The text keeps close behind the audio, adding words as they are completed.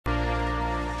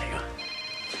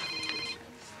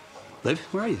Liv,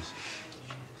 where are you?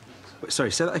 Wait,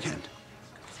 sorry, say that again.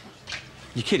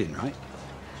 You're kidding, right?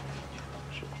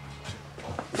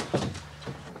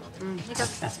 Here you go.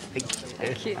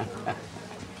 Thank you.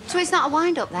 So it's not a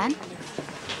wind-up, then?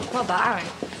 What about Aaron?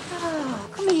 Oh,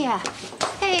 come here.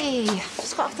 Hey,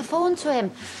 just got off the phone to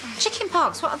him.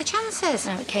 Chickenpox, what are the chances?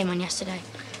 No, it came on yesterday.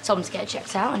 Told him to get it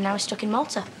checked out, and now he's stuck in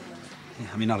Malta. Yeah,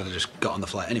 I mean, I'd have just got on the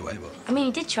flight anyway, but... I mean,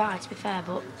 he did try, to be fair,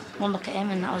 but one look at him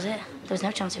and that was it. There was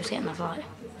no chance he was getting that flight.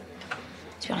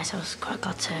 To be honest, I was quite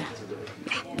glad to...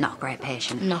 Yeah, not a great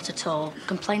patient. Not at all.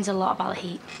 Complains a lot about the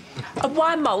heat. And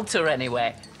why Malta,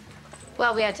 anyway?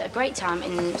 Well, we had a great time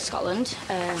in Scotland.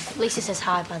 Lisa says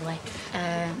hi, by the way.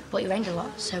 But it rained a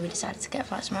lot, so we decided to get a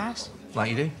flight somewhere else.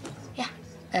 Like you do?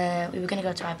 Yeah. We were going to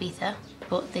go to Ibiza,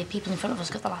 but the people in front of us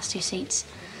got the last 2 seats.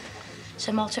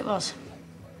 So Malta it was.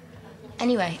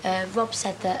 Anyway, Rob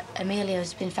said that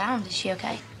Amelia's been found. Is she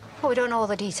okay? Well, we don't know all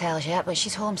the details yet, but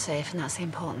she's home safe, and that's the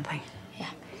important thing. Yeah.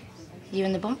 You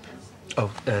in the bump?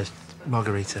 Oh,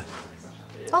 Margarita.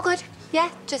 All good. Yeah,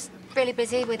 just really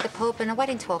busy with the pub and a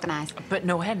wedding to organise. But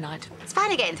no hen night. It's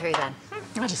finally getting through, then.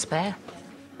 I had a spare.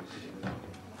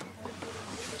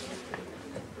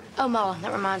 Oh, Marlon,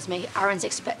 that reminds me. Aaron's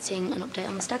expecting an update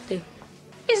on the stag do.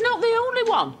 He's not the only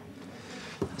one.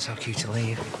 That's how cute to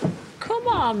leave. Come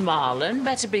on, Marlon.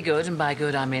 Better be good, and by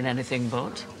good I mean anything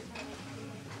but.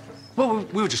 Well,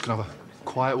 we were just gonna have a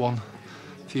quiet one.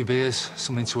 A few beers,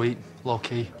 something to eat,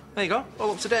 low-key. There you go.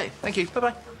 All up to date. Thank you.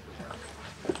 Bye-bye.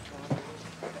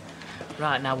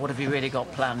 Right, now, what have you really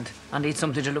got planned? I need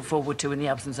something to look forward to in the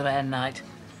absence of a hen night.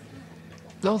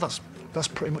 No, that's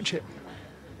pretty much it.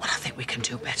 Well, I think we can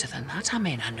do better than that. I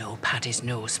mean, I know Paddy's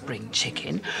no spring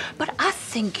chicken, but I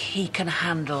think he can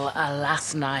handle a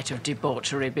last night of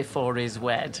debauchery before he's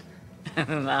wed.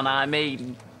 And I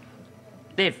mean...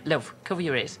 Liv, love, cover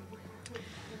your ears.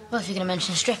 Well, if you're going to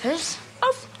mention strippers...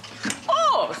 Of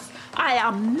course! I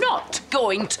am not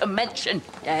going to mention,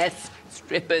 yes,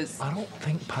 strippers. I don't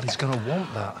think Paddy's gonna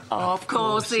want that. Of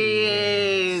course he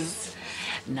is.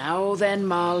 Now then,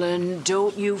 Marlon,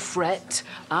 don't you fret.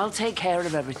 I'll take care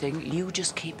of everything. You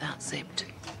just keep that zipped.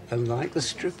 Unlike the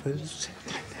strippers.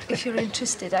 If you're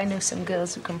interested, I know some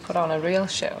girls who can put on a real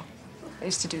show. I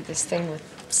used to do this thing with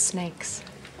snakes.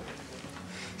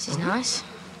 This is nice.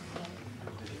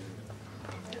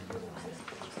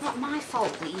 Not my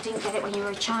fault that you didn't get it when you were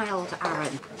a child,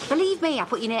 Aaron. Believe me, I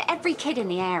put you near every kid in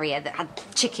the area that had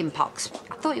chicken pox.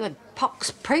 I thought you were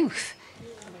pox-proof.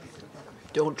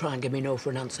 Don't try and give me no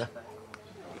for an answer.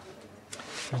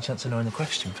 Any chance of knowing the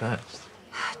question first?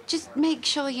 Just make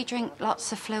sure you drink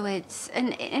lots of fluids.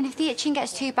 And if the itching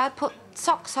gets too bad, put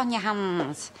socks on your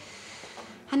hands.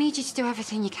 I need you to do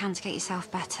everything you can to get yourself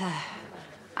better.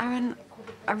 Aaron,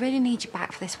 I really need you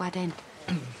back for this wedding.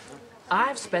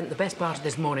 I've spent the best part of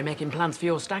this morning making plans for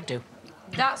your stag do.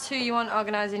 That's who you want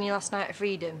organising your last night of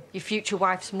freedom, your future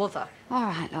wife's mother. All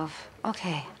right, love.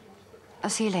 OK. I'll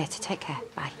see you later. Take care.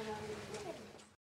 Bye.